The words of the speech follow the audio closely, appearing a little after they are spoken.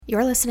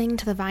You're listening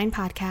to the Vine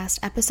Podcast,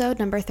 episode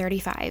number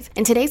 35.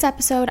 In today's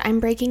episode, I'm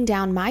breaking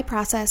down my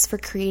process for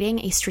creating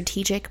a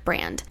strategic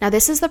brand. Now,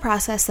 this is the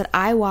process that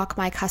I walk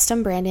my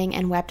custom branding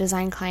and web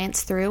design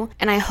clients through,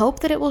 and I hope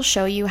that it will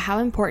show you how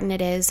important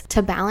it is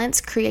to balance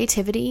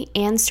creativity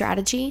and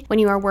strategy when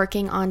you are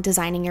working on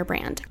designing your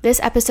brand. This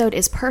episode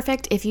is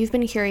perfect if you've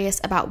been curious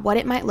about what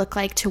it might look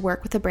like to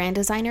work with a brand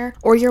designer,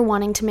 or you're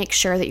wanting to make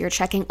sure that you're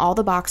checking all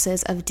the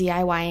boxes of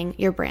DIYing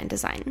your brand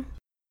design.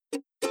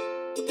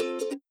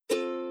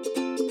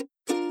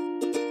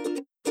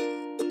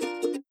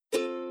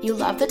 You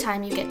love the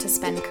time you get to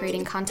spend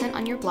creating content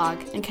on your blog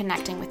and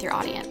connecting with your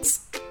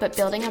audience. But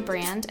building a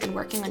brand and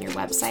working on your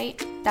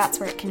website, that's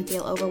where it can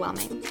feel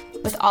overwhelming.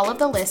 With all of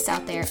the lists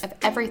out there of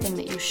everything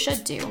that you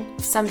should do,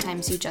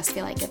 sometimes you just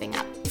feel like giving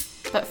up.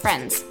 But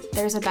friends,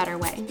 there's a better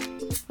way.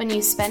 When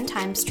you spend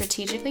time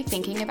strategically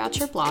thinking about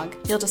your blog,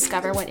 you'll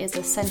discover what is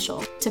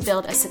essential to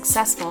build a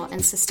successful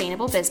and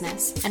sustainable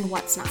business and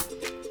what's not.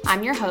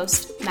 I'm your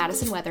host,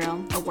 Madison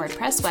Wetherill, a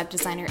WordPress web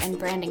designer and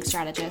branding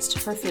strategist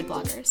for food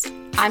bloggers.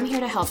 I'm here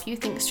to help you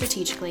think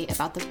strategically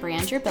about the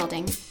brand you're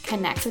building,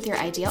 connect with your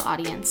ideal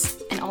audience,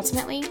 and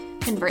ultimately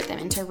convert them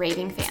into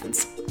raving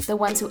fans, the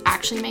ones who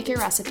actually make your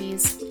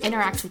recipes,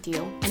 interact with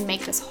you, and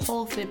make this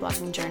whole food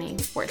blogging journey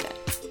worth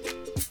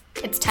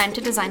it. It's time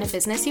to design a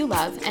business you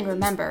love and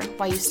remember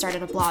why you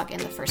started a blog in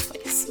the first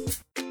place.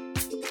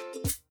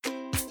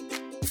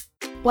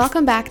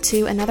 Welcome back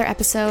to another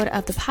episode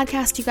of the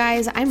podcast, you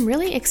guys. I'm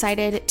really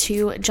excited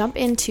to jump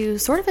into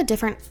sort of a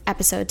different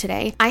episode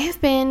today. I have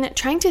been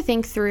trying to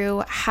think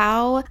through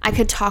how I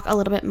could talk a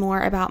little bit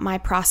more about my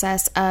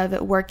process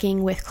of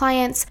working with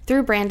clients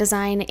through brand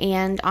design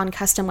and on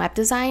custom web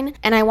design.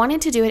 And I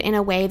wanted to do it in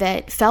a way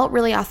that felt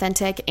really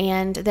authentic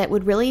and that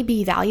would really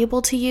be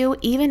valuable to you,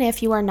 even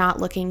if you are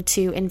not looking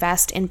to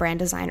invest in brand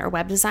design or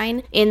web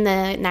design in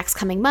the next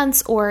coming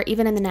months or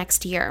even in the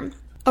next year.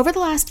 Over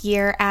the last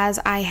year, as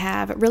I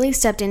have really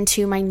stepped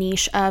into my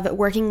niche of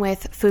working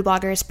with food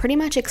bloggers pretty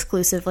much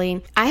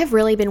exclusively, I have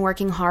really been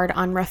working hard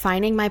on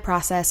refining my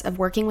process of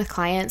working with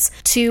clients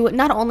to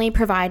not only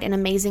provide an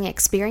amazing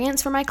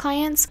experience for my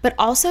clients, but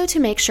also to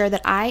make sure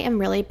that I am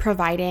really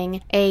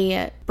providing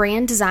a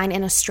brand design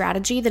and a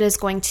strategy that is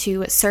going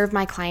to serve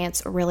my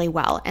clients really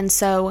well. And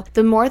so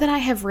the more that I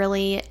have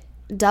really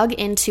dug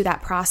into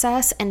that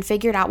process and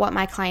figured out what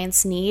my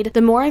clients need,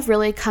 the more I've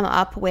really come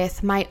up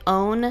with my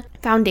own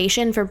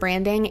foundation for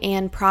branding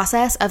and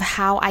process of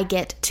how I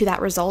get to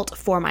that result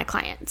for my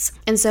clients.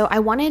 And so I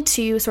wanted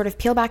to sort of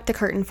peel back the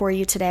curtain for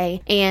you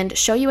today and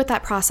show you what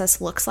that process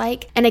looks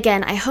like. And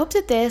again, I hope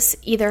that this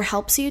either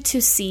helps you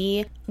to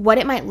see what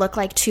it might look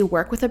like to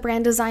work with a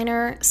brand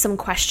designer, some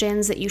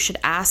questions that you should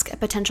ask a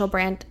potential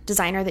brand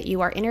designer that you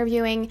are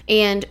interviewing,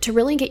 and to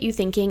really get you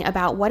thinking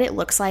about what it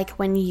looks like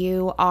when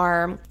you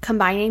are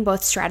combining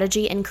both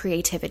strategy and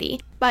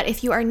creativity. But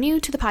if you are new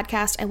to the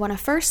podcast, I want to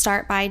first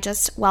start by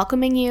just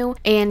welcoming you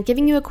and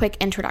giving you a quick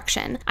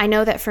introduction. I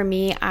know that for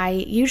me, I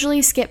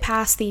usually skip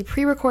past the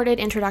pre-recorded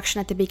introduction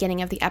at the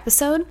beginning of the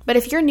episode, but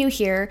if you're new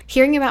here,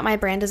 hearing about my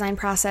brand design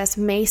process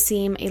may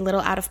seem a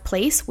little out of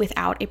place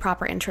without a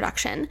proper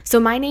introduction. So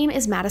my name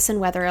is Madison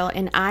Wetherill,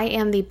 and I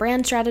am the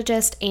brand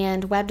strategist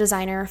and web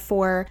designer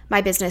for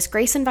my business,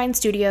 Grace and Vine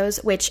Studios,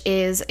 which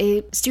is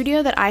a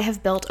studio that I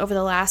have built over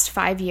the last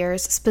 5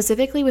 years,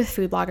 specifically with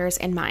food bloggers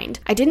in mind.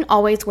 I didn't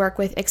always work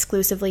with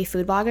exclusively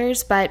food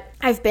bloggers, but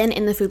I've been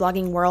in the food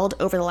blogging world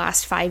over the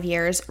last 5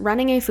 years,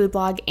 running a food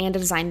blog and a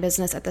design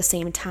business at the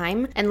same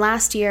time. And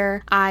last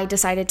year, I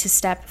decided to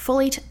step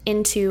fully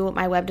into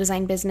my web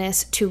design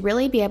business to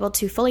really be able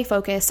to fully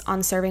focus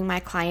on serving my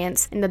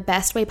clients in the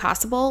best way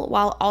possible,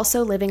 while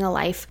also living a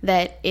life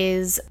that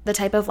is the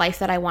type of life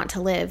that I want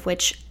to live,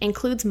 which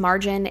includes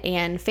margin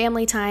and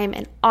family time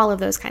and all of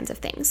those kinds of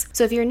things.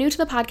 So if you're new to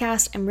the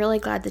podcast, I'm really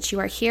glad that you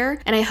are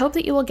here, and I hope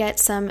that you will get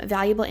some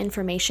valuable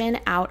information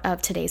out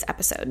of today's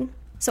episode.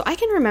 So I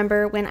can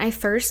remember when I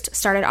first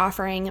started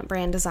offering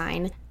brand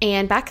design,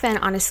 and back then,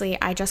 honestly,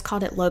 I just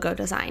called it logo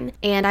design.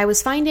 And I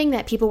was finding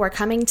that people were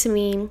coming to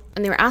me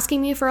and they were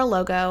asking me for a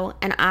logo,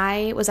 and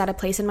I was at a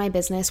place in my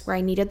business where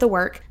I needed the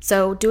work.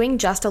 So doing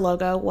just a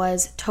logo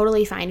was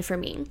totally fine for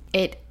me.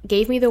 It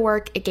gave me the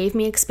work, it gave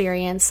me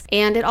experience,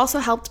 and it also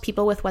helped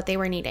people with what they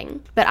were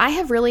needing. But I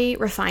have really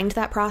refined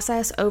that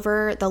process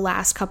over the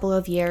last couple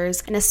of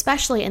years, and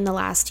especially in the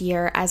last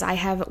year as I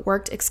have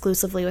worked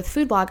exclusively with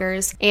food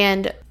bloggers.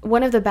 And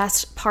one of the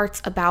best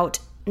parts about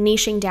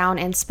niching down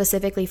and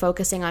specifically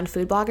focusing on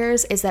food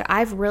bloggers is that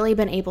I've really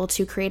been able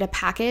to create a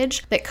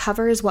package that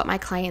covers what my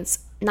clients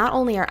not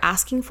only are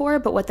asking for,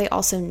 but what they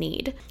also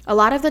need. A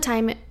lot of the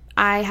time,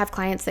 I have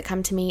clients that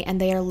come to me and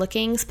they are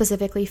looking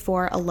specifically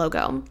for a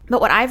logo.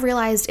 But what I've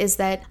realized is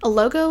that a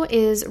logo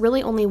is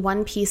really only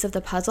one piece of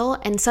the puzzle,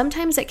 and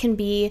sometimes it can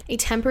be a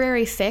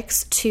temporary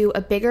fix to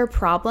a bigger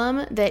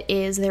problem that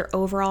is their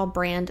overall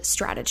brand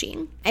strategy.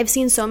 I've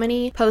seen so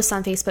many posts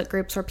on Facebook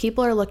groups where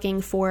people are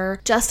looking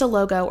for just a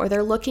logo, or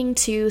they're looking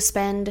to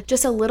spend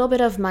just a little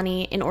bit of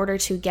money in order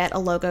to get a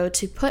logo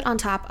to put on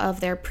top of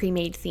their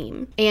pre-made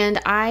theme. And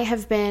I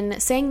have been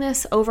saying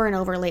this over and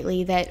over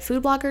lately that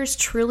food bloggers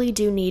truly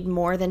do need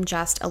more than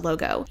just a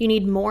logo. You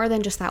need more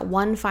than just that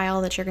one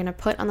file that you're going to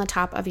put on the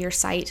top of your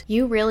site.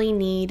 You really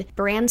need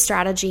brand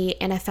strategy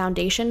and a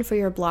foundation for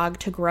your blog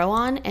to grow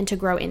on and to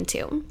grow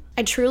into.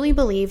 I truly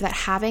believe that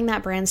having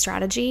that brand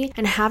strategy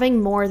and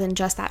having more than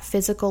just that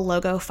physical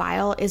logo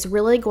file is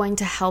really going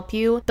to help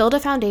you build a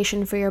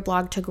foundation for your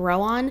blog to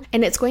grow on,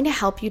 and it's going to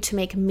help you to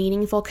make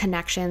meaningful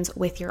connections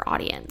with your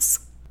audience.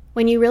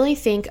 When you really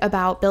think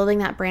about building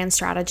that brand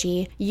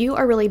strategy, you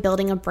are really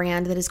building a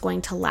brand that is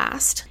going to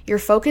last. You're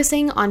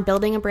focusing on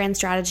building a brand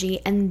strategy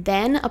and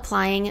then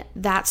applying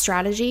that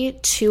strategy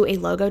to a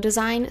logo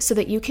design so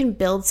that you can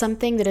build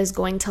something that is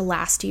going to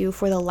last you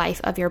for the life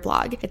of your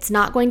blog. It's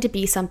not going to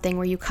be something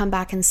where you come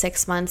back in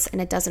 6 months and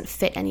it doesn't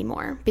fit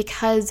anymore,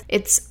 because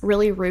it's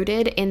really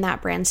rooted in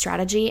that brand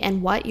strategy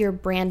and what your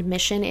brand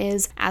mission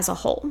is as a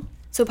whole.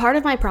 So part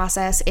of my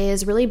process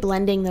is really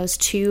blending those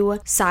two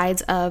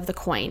sides of the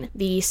coin,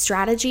 the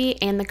strategy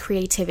and the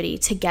creativity,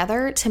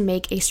 together to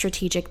make a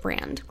strategic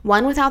brand.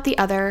 One without the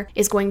other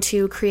is going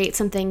to create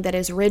something that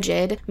is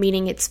rigid,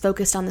 meaning it's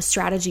focused on the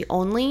strategy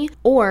only,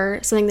 or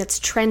something that's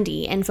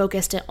trendy and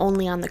focused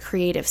only on the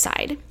creative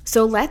side.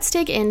 So let's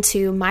dig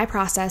into my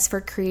process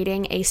for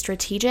creating a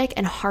strategic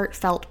and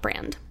heartfelt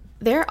brand.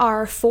 There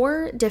are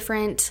 4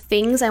 different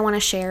things I want to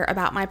share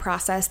about my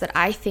process that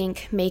I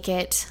think make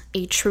it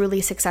a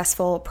truly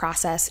successful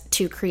process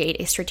to create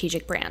a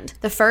strategic brand.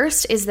 The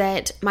first is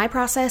that my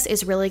process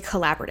is really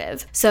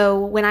collaborative. So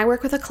when I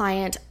work with a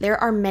client, there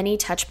are many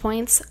touch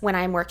points when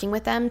I'm working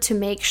with them to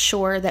make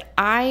sure that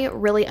I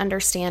really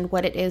understand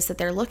what it is that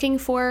they're looking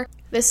for.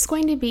 This is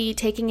going to be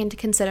taking into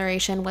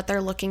consideration what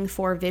they're looking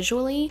for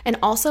visually, and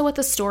also what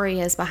the story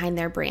is behind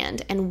their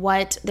brand and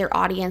what their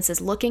audience is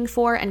looking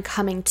for and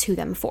coming to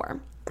them for.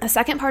 A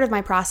second part of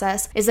my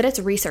process is that it's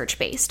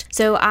research-based.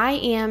 So I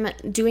am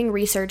doing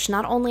research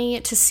not only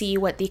to see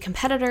what the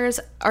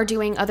competitors are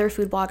doing, other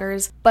food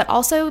bloggers, but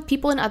also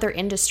people in other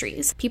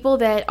industries, people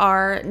that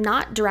are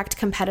not direct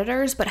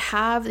competitors, but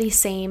have the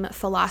same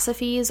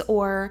philosophies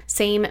or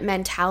same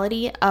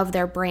mentality of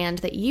their brand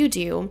that you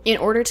do, in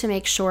order to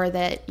make sure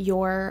that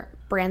your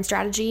brand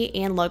strategy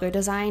and logo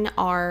design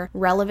are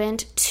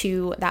relevant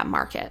to that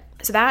market.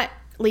 So that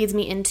leads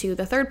me into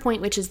the third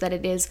point, which is that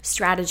it is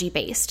strategy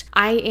based.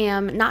 I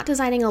am not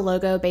designing a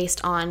logo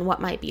based on what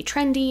might be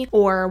trendy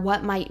or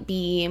what might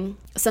be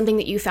something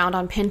that you found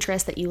on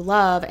Pinterest that you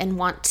love and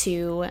want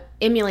to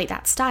emulate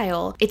that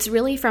style. It's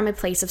really from a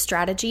place of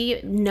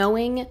strategy,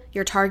 knowing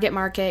your target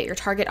market, your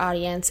target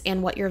audience,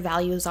 and what your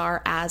values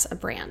are as a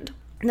brand.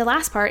 And the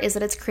last part is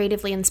that it's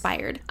creatively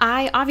inspired.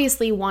 I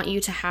obviously want you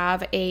to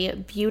have a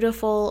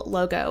beautiful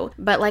logo,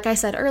 but like I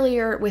said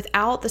earlier,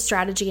 without the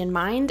strategy in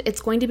mind,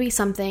 it's going to be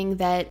something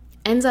that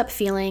ends up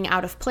feeling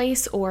out of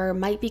place or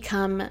might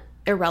become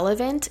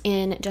irrelevant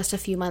in just a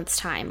few months'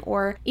 time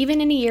or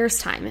even in a year's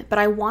time. But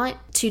I want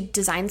to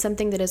design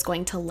something that is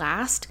going to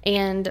last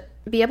and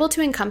be able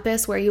to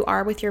encompass where you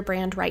are with your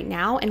brand right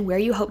now and where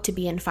you hope to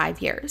be in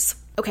 5 years.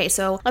 Okay,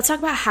 so let's talk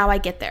about how I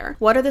get there.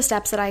 What are the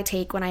steps that I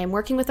take when I am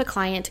working with a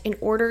client in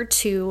order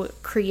to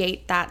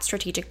create that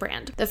strategic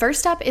brand? The first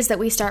step is that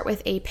we start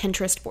with a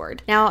Pinterest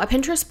board. Now, a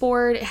Pinterest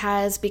board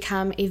has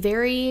become a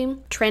very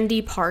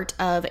trendy part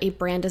of a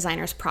brand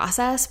designer's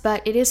process,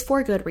 but it is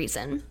for good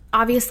reason.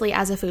 Obviously,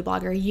 as a food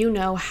blogger, you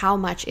know how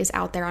much is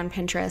out there on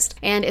Pinterest,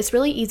 and it's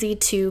really easy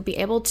to be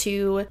able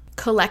to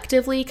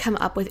collectively come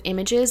up with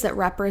images that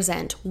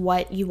represent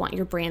what you want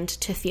your brand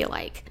to feel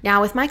like.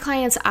 Now, with my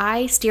clients,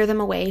 I steer them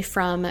away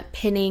from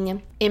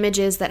pinning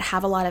images that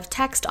have a lot of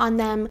text on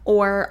them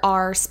or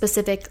are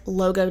specific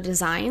logo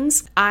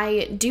designs.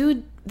 I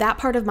do that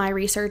part of my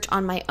research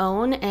on my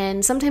own,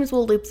 and sometimes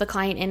we'll loop the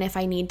client in if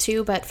I need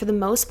to, but for the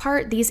most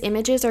part, these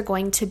images are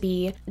going to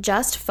be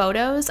just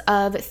photos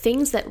of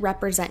things that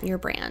represent your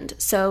brand.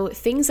 So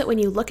things that when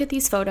you look at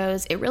these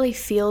photos, it really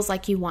feels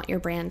like you want your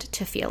brand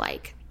to feel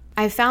like.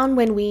 I've found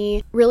when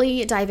we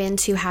really dive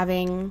into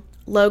having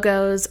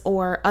logos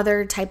or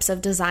other types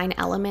of design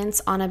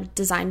elements on a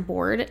design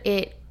board,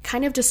 it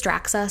kind of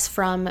distracts us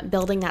from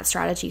building that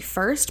strategy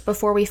first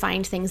before we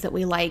find things that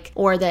we like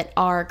or that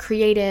are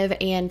creative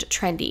and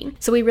trendy.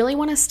 So we really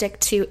want to stick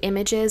to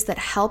images that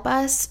help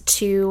us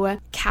to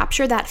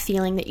capture that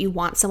feeling that you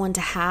want someone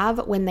to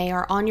have when they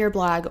are on your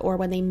blog or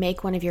when they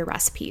make one of your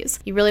recipes.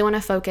 You really want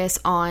to focus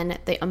on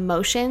the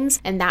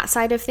emotions and that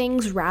side of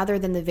things rather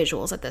than the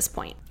visuals at this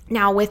point.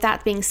 Now, with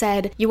that being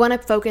said, you want to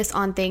focus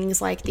on things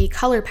like the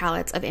color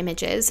palettes of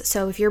images.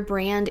 So if your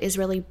brand is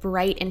really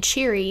bright and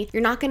cheery,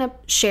 you're not going to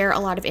share a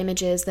lot of of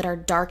images that are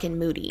dark and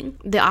moody.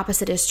 The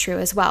opposite is true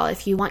as well.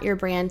 If you want your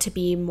brand to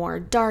be more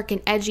dark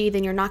and edgy,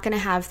 then you're not going to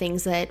have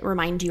things that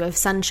remind you of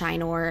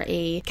sunshine or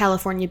a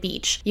California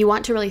beach. You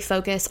want to really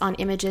focus on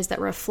images that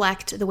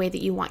reflect the way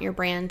that you want your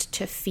brand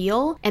to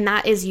feel, and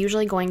that is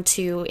usually going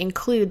to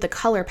include the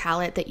color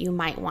palette that you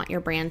might want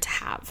your brand to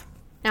have.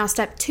 Now,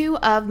 step 2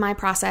 of my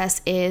process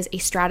is a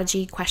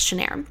strategy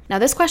questionnaire. Now,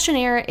 this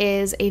questionnaire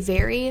is a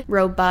very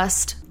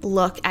robust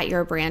look at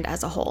your brand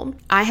as a whole.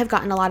 I have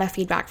gotten a lot of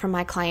feedback from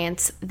my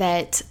clients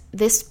that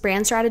this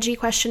brand strategy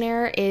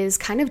questionnaire is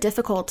kind of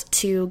difficult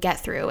to get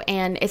through.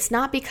 And it's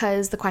not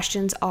because the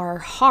questions are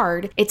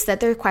hard, it's that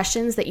they're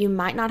questions that you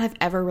might not have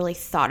ever really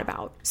thought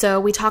about. So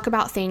we talk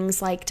about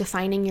things like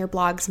defining your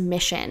blog's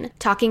mission,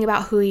 talking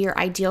about who your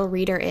ideal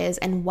reader is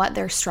and what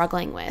they're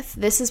struggling with.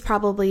 This is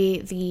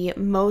probably the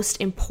most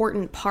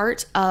important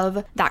part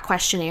of that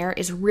questionnaire,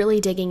 is really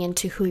digging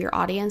into who your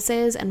audience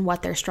is and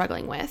what they're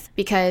struggling with.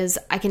 Because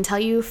I can tell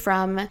you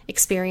from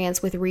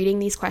experience with reading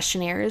these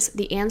questionnaires,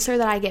 the answer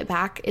that I get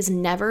back is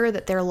never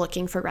that they're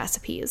looking for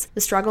recipes.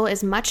 The struggle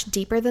is much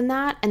deeper than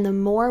that, and the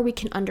more we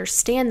can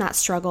understand that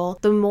struggle,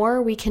 the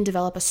more we can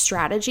develop a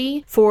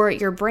strategy for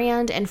your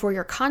brand and for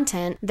your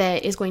content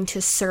that is going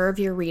to serve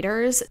your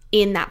readers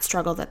in that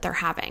struggle that they're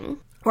having.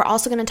 We're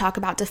also going to talk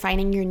about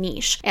defining your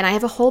niche. And I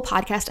have a whole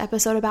podcast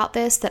episode about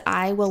this that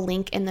I will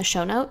link in the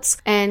show notes.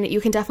 And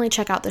you can definitely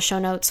check out the show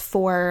notes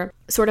for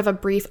sort of a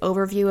brief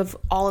overview of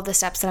all of the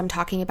steps that I'm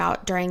talking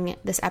about during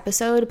this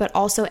episode, but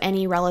also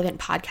any relevant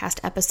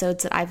podcast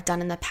episodes that I've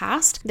done in the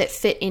past that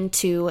fit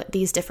into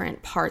these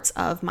different parts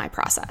of my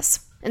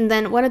process. And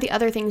then one of the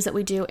other things that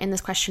we do in this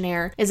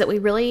questionnaire is that we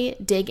really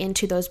dig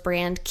into those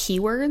brand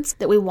keywords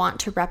that we want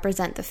to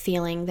represent the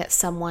feeling that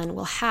someone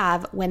will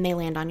have when they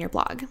land on your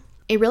blog.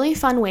 A really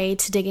fun way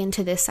to dig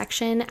into this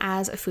section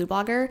as a food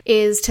blogger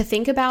is to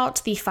think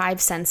about the 5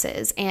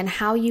 senses and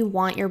how you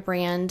want your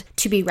brand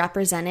to be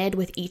represented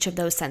with each of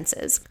those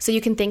senses. So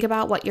you can think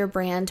about what your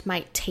brand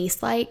might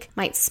taste like,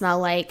 might smell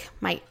like,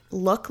 might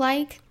look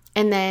like,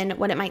 and then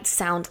what it might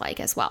sound like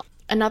as well.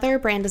 Another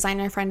brand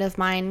designer friend of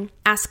mine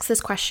asks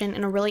this question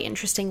in a really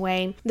interesting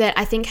way that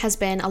I think has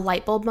been a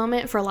light bulb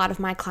moment for a lot of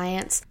my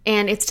clients.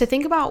 And it's to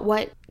think about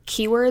what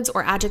keywords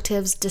or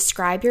adjectives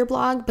describe your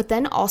blog, but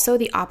then also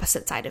the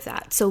opposite side of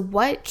that. So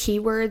what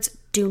keywords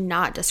do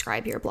not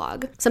describe your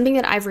blog? Something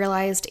that I've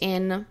realized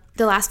in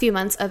the last few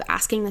months of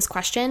asking this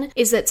question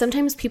is that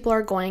sometimes people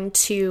are going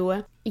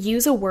to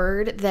use a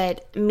word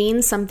that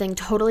means something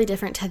totally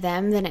different to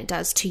them than it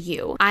does to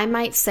you. I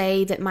might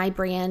say that my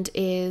brand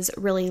is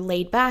really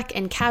laid back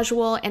and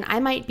casual, and I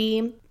might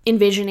be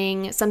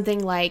envisioning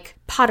something like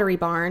Pottery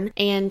Barn,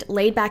 and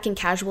laid back and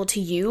casual to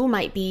you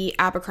might be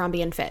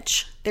Abercrombie &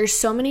 Fitch. There's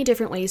so many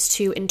different ways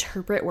to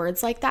interpret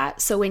words like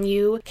that. So when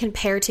you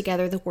compare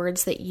together the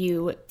words that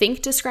you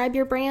think describe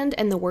your brand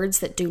and the words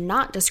that do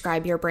not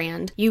describe your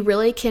brand, you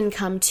really can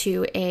come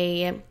to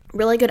a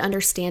really good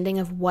understanding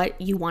of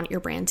what you want your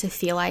brand to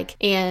feel like.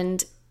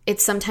 And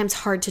it's sometimes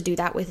hard to do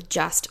that with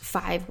just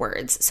 5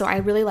 words. So I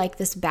really like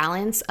this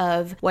balance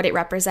of what it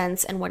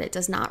represents and what it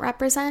does not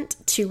represent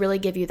to really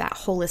give you that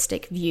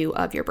holistic view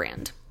of your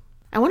brand.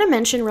 I want to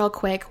mention real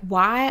quick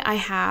why I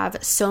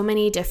have so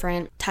many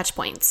different touch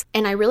points.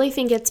 And I really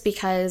think it's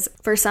because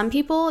for some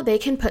people, they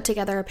can put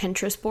together a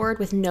Pinterest board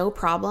with no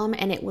problem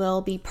and it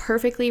will be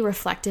perfectly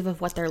reflective of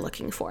what they're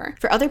looking for.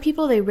 For other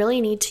people, they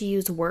really need to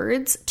use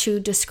words to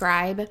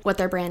describe what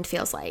their brand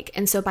feels like.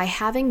 And so by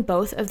having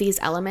both of these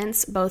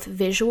elements, both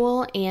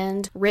visual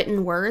and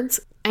written words,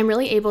 I'm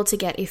really able to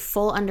get a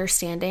full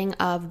understanding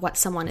of what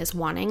someone is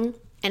wanting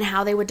and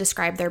how they would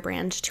describe their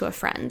brand to a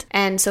friend.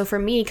 And so for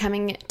me,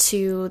 coming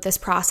to this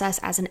process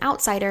as an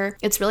outsider,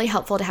 it's really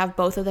helpful to have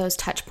both of those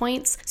touch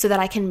points so that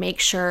I can make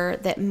sure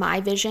that my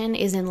vision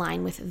is in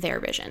line with their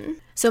vision.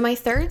 So my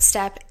third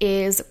step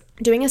is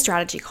doing a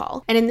strategy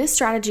call. And in this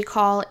strategy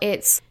call,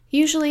 it's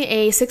usually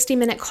a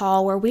 60-minute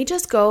call where we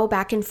just go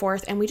back and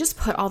forth and we just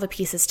put all the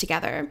pieces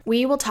together.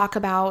 We will talk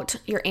about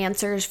your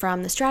answers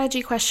from the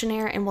strategy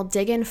questionnaire and we'll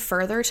dig in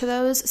further to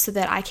those so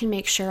that I can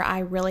make sure I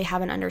really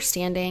have an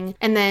understanding.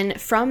 And then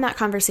from that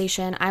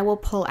conversation, I will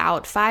pull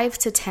out 5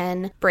 to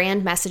 10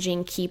 brand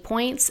messaging key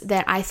points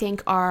that I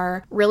think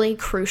are really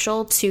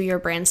crucial to your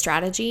brand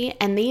strategy.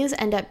 And these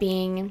end up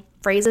being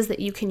phrases that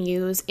you can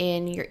use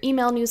in your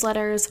email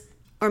newsletters,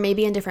 or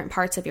maybe in different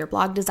parts of your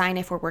blog design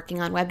if we're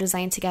working on web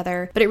design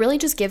together. But it really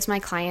just gives my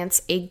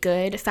clients a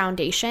good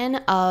foundation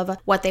of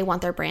what they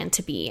want their brand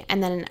to be.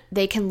 And then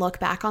they can look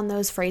back on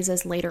those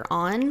phrases later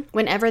on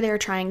whenever they're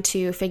trying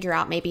to figure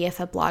out maybe if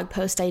a blog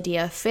post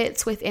idea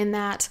fits within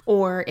that,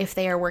 or if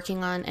they are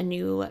working on a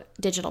new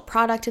digital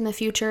product in the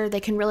future. They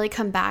can really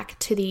come back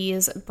to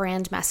these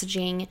brand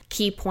messaging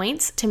key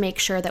points to make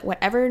sure that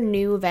whatever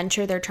new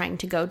venture they're trying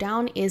to go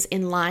down is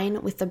in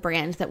line with the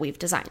brand that we've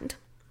designed.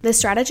 The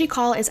strategy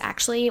call is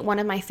actually one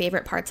of my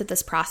favorite parts of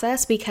this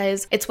process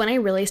because it's when I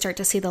really start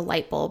to see the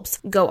light bulbs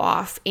go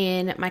off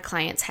in my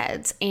clients'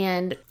 heads.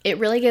 And it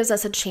really gives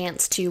us a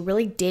chance to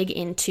really dig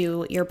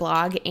into your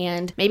blog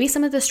and maybe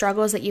some of the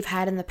struggles that you've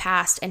had in the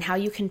past and how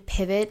you can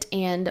pivot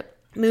and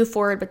move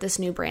forward with this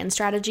new brand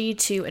strategy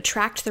to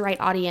attract the right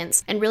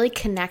audience and really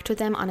connect with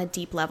them on a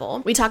deep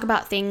level. We talk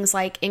about things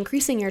like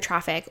increasing your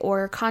traffic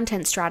or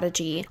content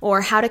strategy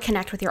or how to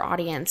connect with your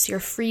audience, your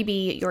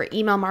freebie, your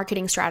email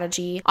marketing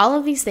strategy. All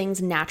of these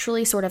things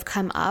naturally sort of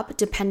come up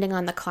depending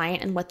on the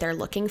client and what they're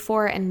looking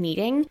for and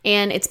needing.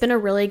 And it's been a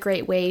really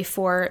great way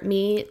for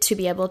me to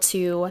be able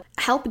to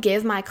help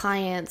give my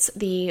clients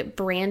the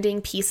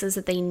branding pieces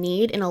that they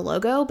need in a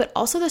logo, but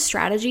also the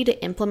strategy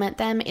to implement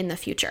them in the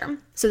future.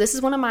 So this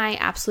is one of my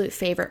absolute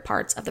favorite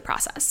parts of the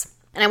process.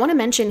 And I want to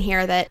mention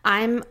here that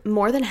I'm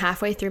more than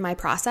halfway through my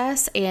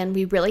process and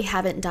we really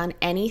haven't done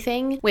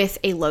anything with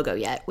a logo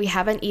yet. We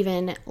haven't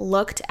even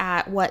looked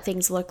at what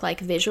things look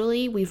like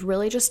visually. We've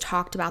really just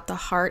talked about the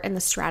heart and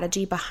the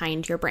strategy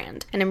behind your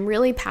brand. And I'm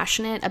really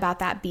passionate about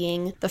that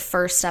being the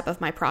first step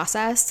of my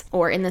process,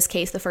 or in this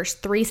case, the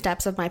first 3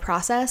 steps of my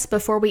process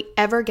before we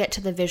ever get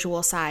to the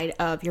visual side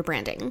of your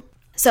branding.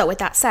 So with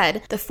that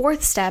said, the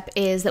 4th step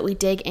is that we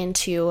dig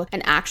into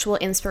an actual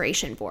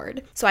inspiration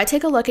board. So I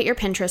take a look at your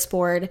Pinterest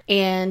board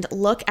and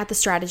look at the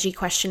strategy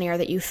questionnaire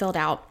that you filled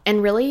out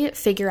and really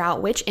figure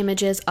out which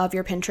images of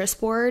your Pinterest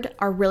board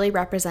are really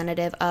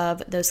representative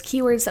of those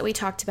keywords that we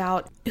talked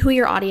about, who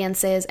your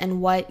audience is, and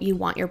what you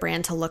want your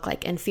brand to look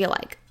like and feel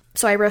like.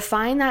 So I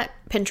refine that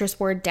Pinterest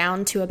board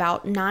down to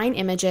about 9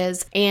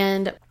 images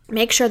and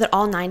make sure that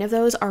all 9 of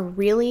those are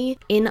really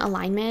in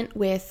alignment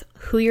with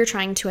who you're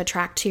trying to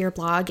attract to your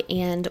blog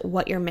and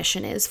what your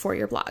mission is for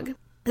your blog.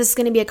 This is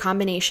going to be a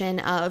combination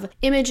of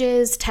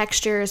images,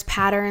 textures,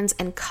 patterns,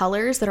 and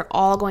colors that are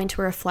all going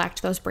to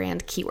reflect those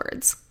brand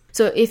keywords.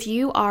 So if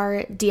you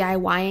are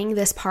DIYing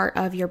this part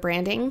of your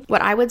branding,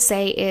 what I would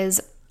say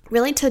is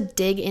really to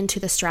dig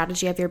into the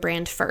strategy of your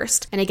brand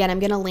first. And again,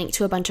 I'm going to link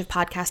to a bunch of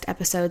podcast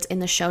episodes in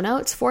the show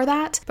notes for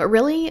that, but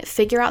really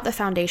figure out the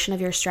foundation of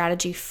your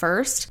strategy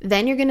first.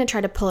 Then you're going to try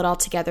to pull it all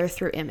together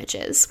through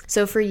images.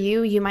 So for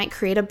you, you might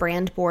create a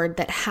brand board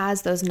that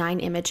has those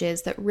 9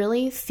 images that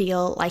really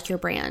feel like your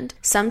brand.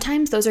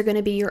 Sometimes those are going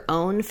to be your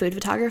own food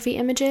photography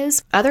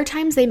images. Other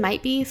times they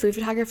might be food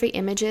photography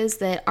images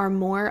that are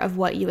more of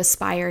what you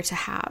aspire to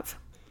have.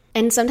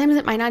 And sometimes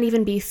it might not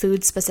even be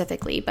food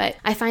specifically, but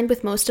I find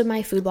with most of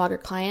my food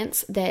blogger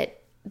clients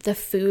that the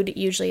food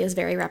usually is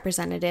very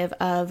representative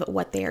of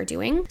what they are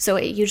doing. So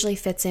it usually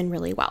fits in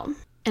really well.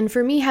 And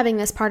for me, having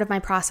this part of my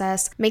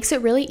process makes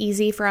it really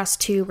easy for us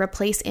to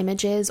replace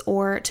images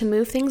or to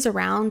move things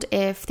around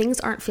if things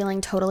aren't feeling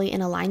totally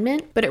in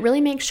alignment, but it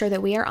really makes sure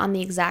that we are on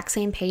the exact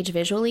same page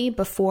visually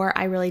before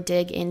I really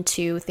dig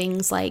into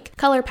things like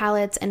color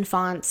palettes and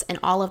fonts and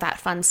all of that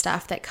fun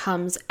stuff that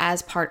comes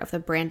as part of the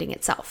branding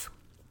itself.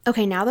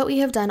 Okay, now that we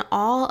have done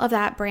all of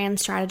that brand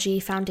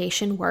strategy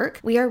foundation work,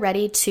 we are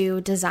ready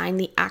to design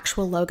the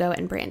actual logo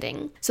and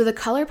branding. So the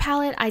color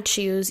palette I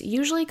choose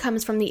usually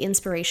comes from the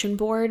inspiration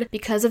board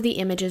because of the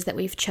images that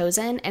we've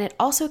chosen, and it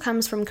also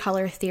comes from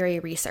color theory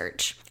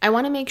research. I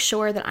want to make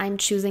sure that I'm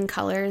choosing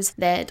colors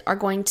that are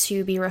going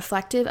to be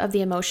reflective of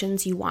the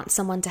emotions you want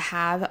someone to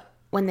have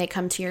when they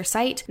come to your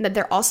site, and that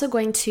they're also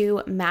going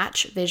to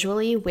match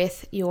visually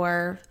with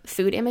your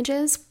food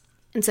images.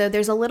 And so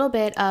there's a little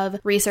bit of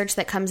research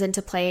that comes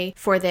into play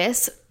for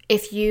this.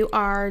 If you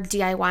are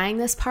DIYing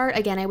this part,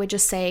 again, I would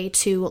just say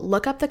to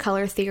look up the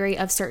color theory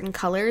of certain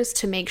colors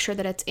to make sure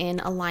that it's in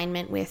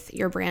alignment with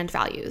your brand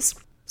values.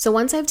 So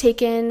once I've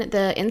taken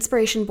the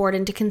inspiration board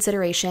into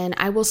consideration,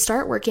 I will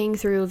start working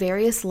through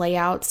various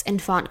layouts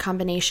and font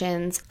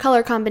combinations,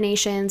 color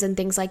combinations, and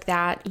things like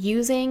that,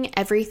 using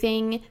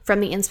everything from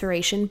the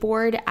inspiration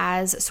board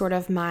as sort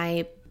of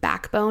my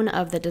backbone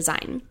of the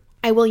design.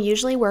 I will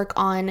usually work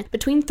on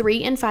between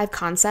 3 and 5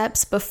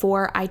 concepts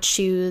before I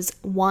choose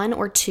 1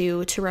 or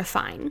 2 to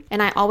refine.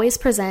 And I always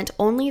present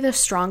only the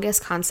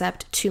strongest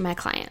concept to my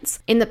clients.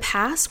 In the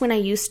past, when I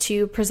used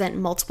to present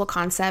multiple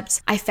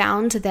concepts, I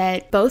found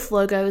that both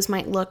logos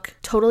might look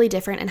totally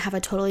different and have a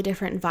totally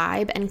different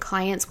vibe, and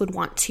clients would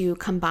want to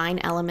combine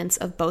elements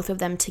of both of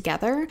them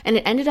together. And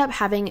it ended up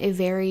having a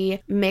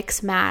very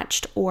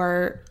mix-matched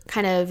or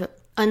kind of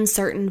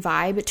uncertain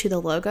vibe to the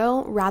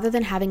logo rather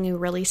than having a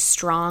really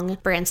strong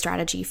brand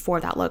strategy for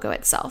that logo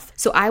itself.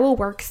 So I will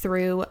work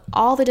through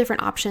all the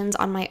different options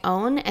on my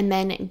own and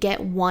then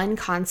get one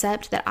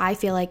concept that I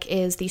feel like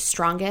is the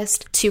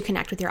strongest to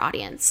connect with your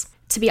audience.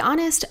 To be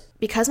honest,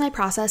 because my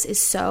process is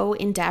so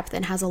in-depth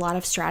and has a lot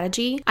of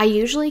strategy, I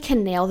usually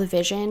can nail the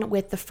vision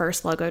with the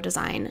first logo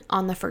design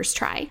on the first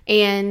try.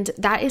 And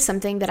that is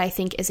something that I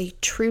think is a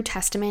true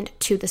testament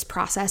to this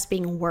process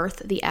being worth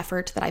the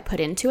effort that I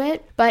put into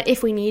it. But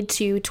if we need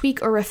to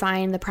tweak or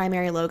refine the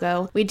primary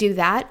logo, we do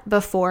that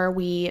before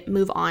we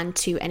move on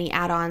to any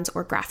add-ons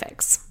or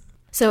graphics.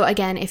 So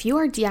again, if you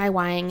are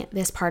DIYing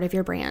this part of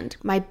your brand,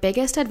 my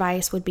biggest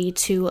advice would be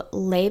to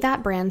lay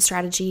that brand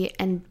strategy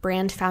and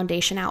brand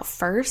foundation out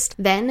first,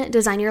 then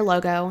design your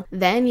logo.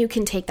 Then you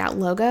can take that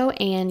logo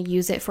and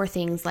use it for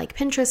things like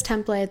Pinterest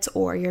templates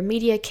or your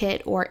media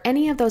kit or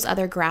any of those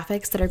other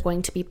graphics that are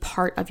going to be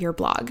part of your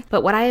blog.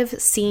 But what I have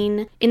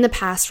seen in the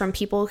past from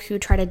people who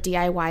try to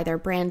DIY their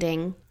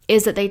branding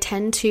is that they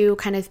tend to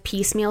kind of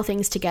piecemeal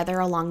things together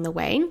along the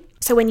way.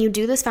 So when you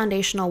do this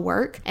foundational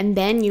work and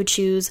then you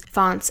choose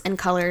fonts and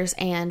colors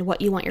and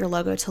what you want your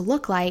logo to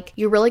look like,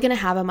 you're really going to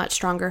have a much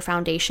stronger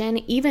foundation,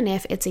 even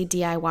if it's a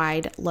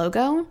DIY'd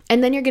logo.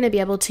 And then you're going to be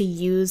able to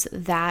use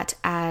that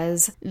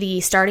as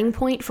the starting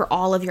point for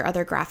all of your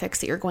other graphics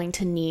that you're going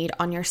to need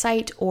on your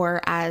site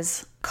or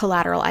as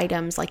collateral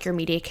items like your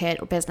media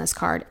kit or business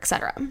card,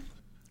 etc.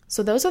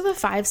 So those are the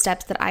 5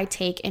 steps that I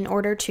take in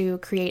order to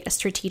create a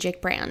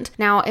strategic brand.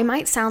 Now, it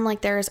might sound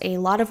like there's a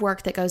lot of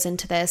work that goes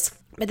into this,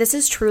 but this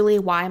is truly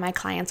why my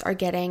clients are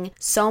getting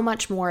so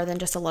much more than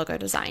just a logo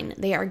design.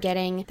 They are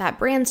getting that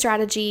brand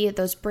strategy,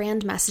 those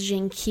brand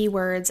messaging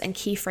keywords and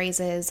key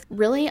phrases,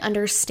 really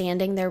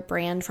understanding their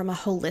brand from a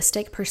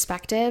holistic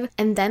perspective,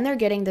 and then they're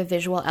getting the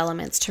visual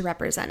elements to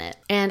represent it.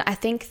 And I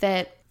think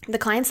that the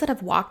clients that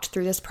have walked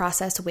through this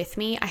process with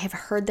me, I have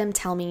heard them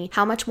tell me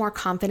how much more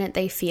confident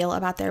they feel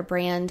about their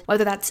brand,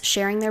 whether that's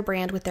sharing their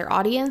brand with their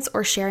audience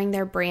or sharing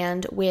their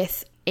brand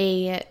with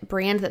a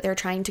brand that they're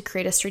trying to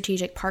create a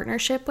strategic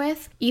partnership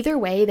with. Either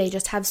way, they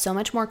just have so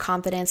much more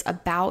confidence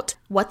about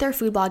what their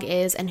food blog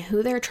is and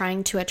who they're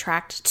trying to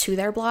attract to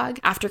their blog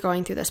after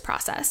going through this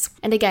process.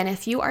 And again,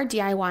 if you are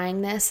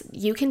DIYing this,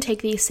 you can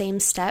take these same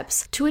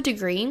steps to a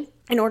degree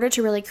in order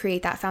to really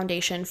create that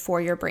foundation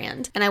for your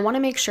brand. And I want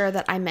to make sure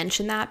that I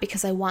mention that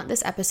because I want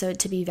this episode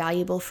to be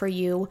valuable for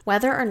you,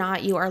 whether or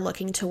not you are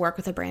looking to work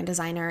with a brand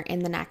designer in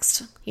the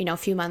next,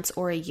 few months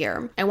or a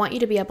year. I want you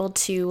to be able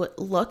to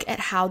look at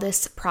how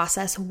this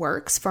process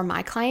works for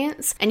my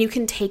clients, and you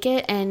can take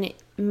it and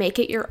make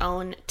it your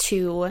own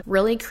to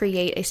really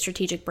create a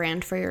strategic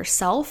brand for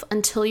yourself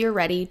until you're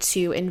ready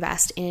to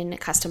invest in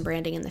custom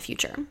branding in the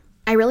future.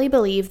 I really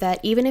believe that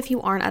even if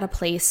you aren't at a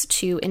place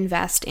to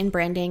invest in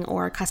branding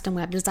or custom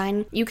web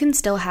design, you can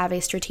still have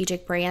a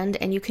strategic brand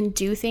and you can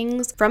do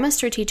things from a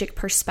strategic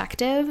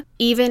perspective,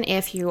 even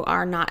if you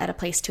are not at a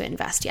place to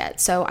invest yet.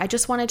 So I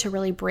just wanted to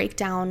really break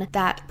down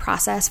that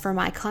process for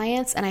my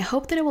clients, and I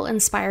hope that it will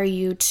inspire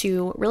you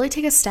to really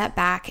take a step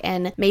back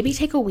and maybe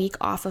take a week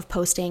off of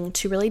posting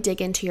to really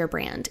dig into your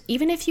brand.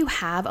 Even if you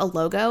have a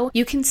logo,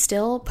 you can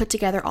still put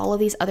together all of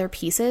these other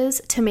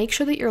pieces to make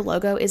sure that your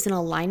logo is in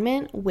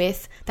alignment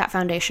with that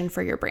foundation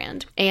for your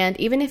brand. And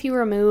even if you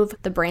remove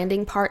the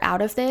branding part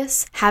out of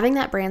this, having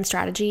that brand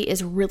strategy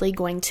is really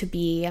going to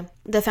be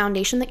the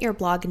foundation that your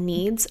blog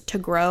needs to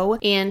grow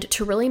and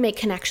to really make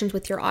connections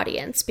with your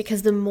audience,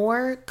 because the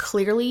more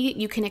clearly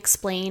you can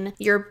explain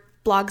your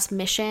blog's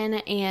mission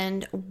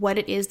and what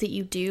it is that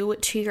you do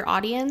to your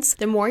audience,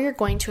 the more you're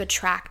going to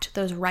attract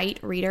those right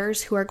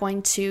readers who are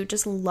going to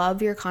just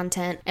love your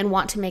content and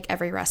want to make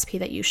every recipe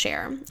that you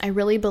share. I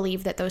really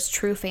believe that those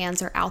true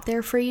fans are out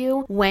there for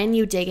you when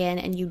you dig in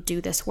and you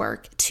do this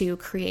work to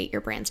create your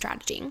brand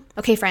strategy.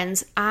 Okay,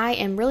 friends, I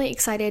am really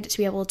excited to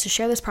be able to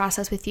share this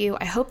process with you.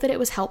 I hope that it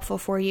was helpful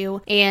for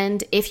you.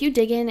 And if you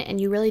dig in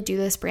and you really do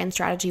this brand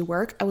strategy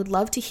work, I would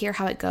love to hear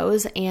how it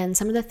goes and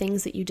some of the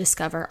things that you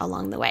discover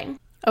along the way.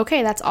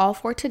 Okay, that's all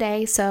for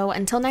today. So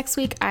until next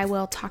week, I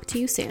will talk to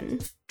you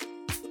soon.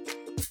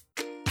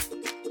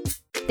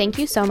 Thank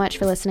you so much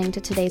for listening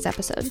to today's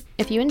episode.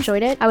 If you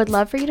enjoyed it, I would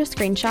love for you to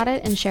screenshot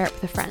it and share it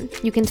with a friend.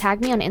 You can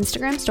tag me on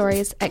Instagram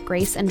stories at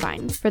Grace and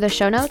Vine. For the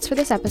show notes for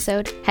this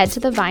episode, head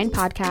to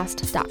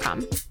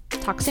thevinepodcast.com.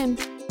 Talk soon.